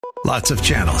Lots of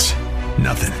channels,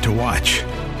 nothing to watch,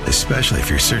 especially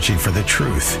if you're searching for the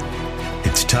truth.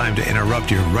 It's time to interrupt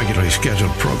your regularly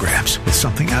scheduled programs with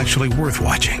something actually worth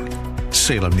watching.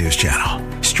 Salem News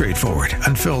Channel. Straightforward,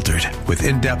 unfiltered, with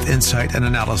in-depth insight and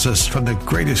analysis from the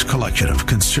greatest collection of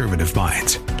conservative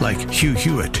minds like Hugh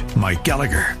Hewitt, Mike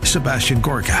Gallagher, Sebastian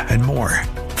Gorka, and more.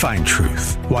 Find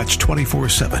truth. Watch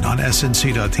 24/7 on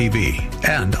snc.tv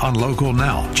and on Local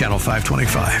Now, Channel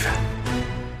 525.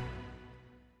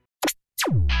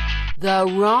 The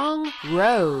Wrong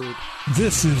Road.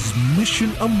 This is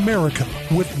Mission America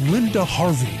with Linda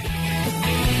Harvey.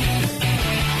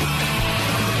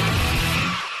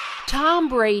 Tom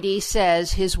Brady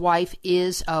says his wife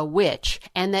is a witch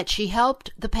and that she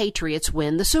helped the Patriots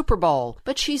win the Super Bowl.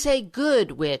 But she's a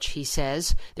good witch, he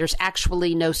says. There's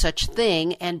actually no such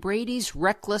thing, and Brady's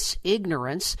reckless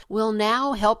ignorance will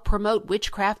now help promote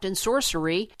witchcraft and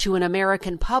sorcery to an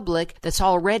American public that's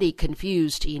already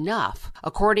confused enough.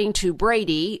 According to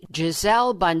Brady,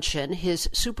 Gisele Bündchen, his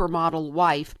supermodel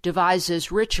wife,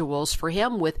 devises rituals for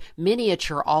him with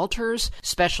miniature altars,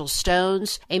 special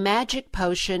stones, a magic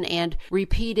potion, and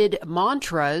repeated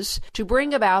mantras to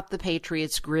bring about the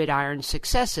Patriots' gridiron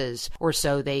successes, or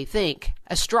so they think.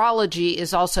 Astrology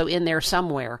is also in there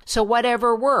somewhere. So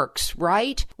whatever works,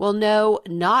 right? Well, no,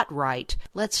 not right.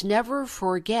 Let's never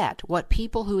forget what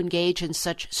people who engage in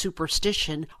such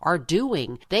superstition are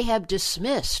doing. They have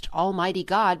dismissed Almighty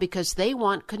God because they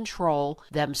want control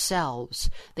themselves.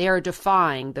 They are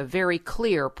defying the very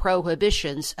clear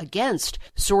prohibitions against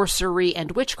sorcery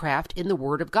and witchcraft in the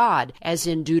Word of God, as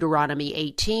in Deuteronomy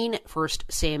 18, 1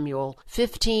 Samuel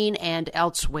 15, and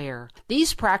elsewhere.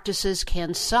 These practices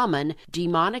can summon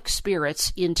demonic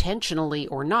spirits, intentionally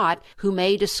or not, who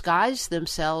may disguise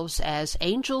themselves as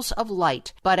angels of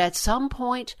light, but at some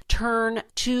point turn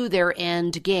to their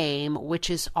end game, which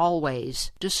is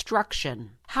always destruction.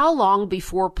 How long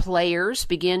before players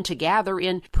begin to gather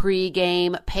in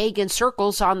pre-game pagan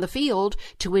circles on the field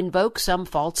to invoke some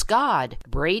false god?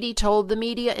 Brady told the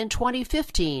media in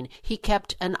 2015 he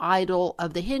kept an idol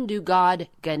of the Hindu god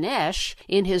Ganesh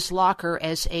in his locker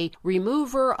as a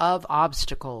remover of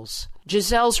obstacles.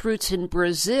 Gisele's roots in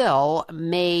Brazil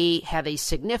may have a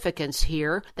significance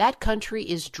here. That country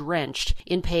is drenched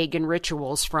in pagan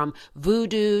rituals from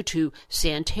voodoo to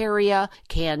Santeria,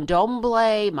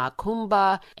 candomblé,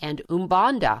 macumba, and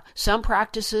umbanda. Some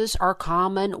practices are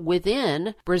common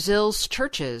within Brazil's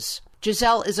churches.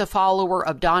 Gisele is a follower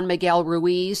of Don Miguel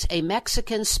Ruiz, a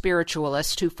Mexican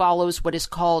spiritualist who follows what is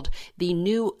called the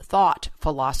New Thought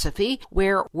philosophy,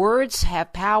 where words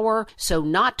have power, so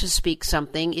not to speak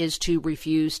something is to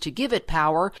refuse to give it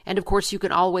power. And of course, you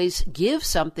can always give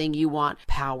something you want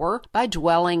power by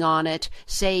dwelling on it,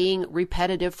 saying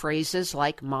repetitive phrases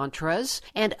like mantras,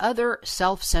 and other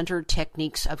self-centered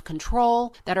techniques of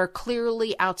control that are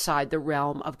clearly outside the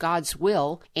realm of God's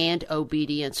will and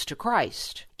obedience to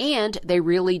Christ. And they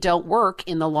really don't work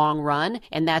in the long run,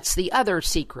 and that's the other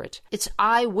secret. It's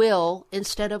I will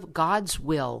instead of God's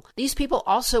will. These people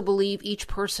also believe each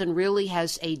person really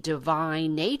has a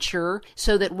divine nature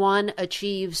so that one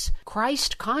achieves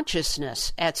Christ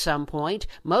consciousness at some point,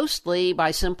 mostly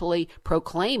by simply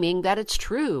proclaiming that it's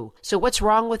true. So what's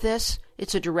wrong with this?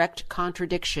 It's a direct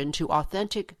contradiction to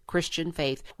authentic Christian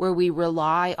faith, where we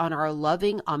rely on our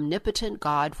loving, omnipotent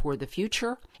God for the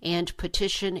future and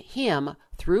petition Him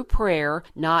through prayer,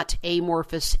 not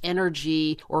amorphous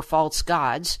energy or false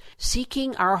gods,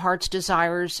 seeking our heart's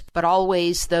desires, but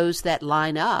always those that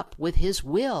line up with His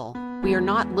will. We are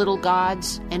not little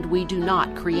gods, and we do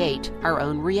not create our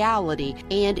own reality,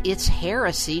 and it's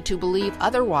heresy to believe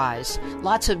otherwise.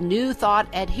 Lots of New Thought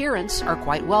adherents are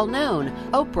quite well known,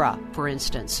 Oprah, for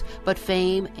instance, but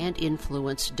fame and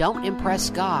influence don't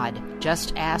impress God.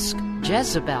 Just ask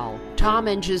Jezebel. Tom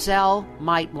and Gisele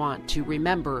might want to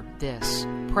remember this.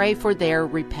 Pray for their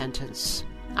repentance.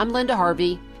 I'm Linda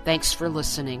Harvey. Thanks for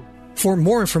listening. For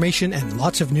more information and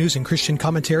lots of news and Christian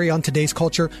commentary on today's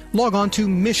culture, log on to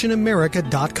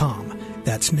missionamerica.com.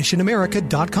 That's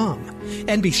missionamerica.com.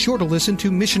 And be sure to listen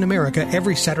to Mission America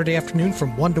every Saturday afternoon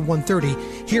from 1 to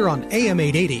 1:30 here on AM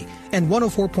 880 and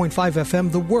 104.5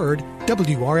 FM The Word,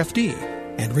 WRFD.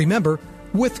 And remember,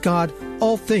 with God,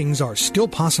 all things are still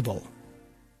possible.